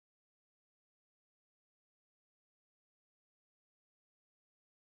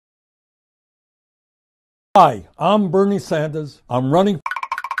Hi, I'm Bernie Sanders. I'm running.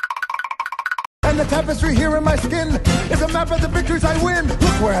 And the tapestry here in my skin is a map of the victories I win. Look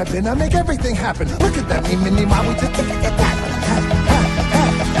where I've been, I make everything happen. Look at that, me, we just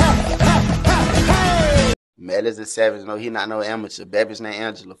Mad as a savage, no, he not no amateur. Baby's name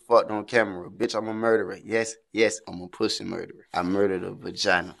Angela, fucked on camera. Bitch, I'm a murderer. Yes, I'm a pussy murderer. I murdered a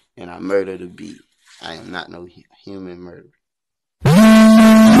vagina, and I murdered a bee. I am not no human murderer.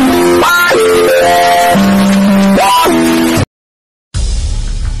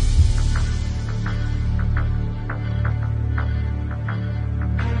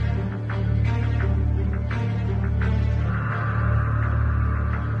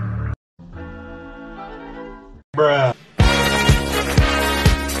 Bruh.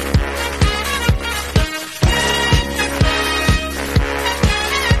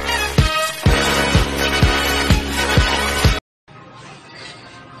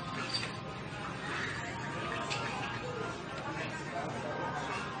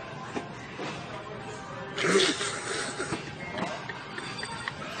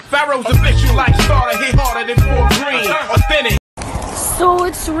 Pharaoh's official like starter, hit harder than 4 green, authentic. So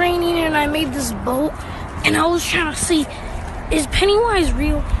it's raining and I made this boat and I was trying to see, is Pennywise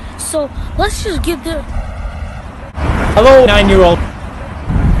real? So let's just get the... Hello, 9-year-old.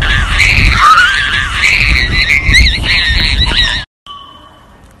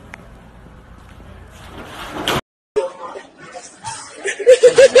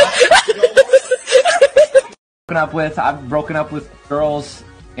 I've broken up with girls,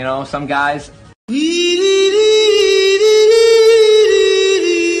 you know, some guys.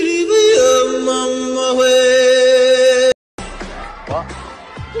 What?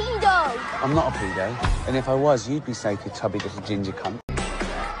 Pedo! I'm not a pedo, and if I was, you'd be safe, you tubby little ginger cunt.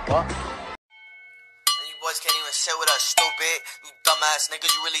 What? You boys can't even sit with us, stupid. You dumbass nigga,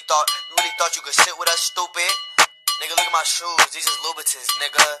 you really thought you could sit with us, stupid? Nigga, look at my shoes, these is Louboutins,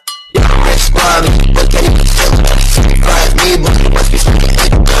 nigga.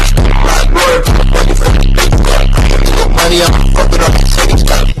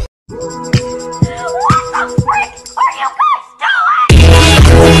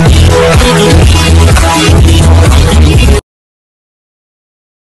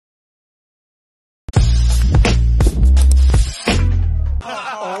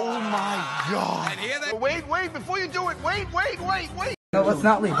 Wait, before you do it, wait. No, let's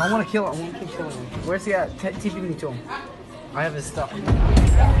not leave. I want to kill him. I want to keep killing him. Where's he at? TP me to him. I have his stuff. Okay,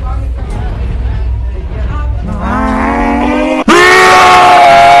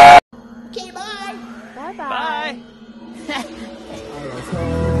 bye! Bye-bye. Bye.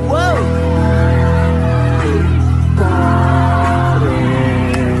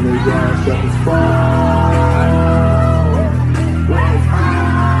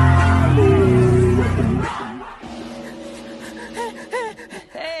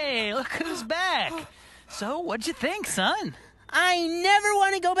 Hey, look who's back. So, what'd you think, son? I never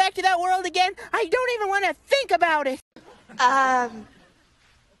want to go back to that world again. I don't even want to think about it.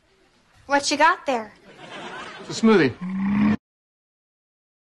 What you got there? It's a smoothie.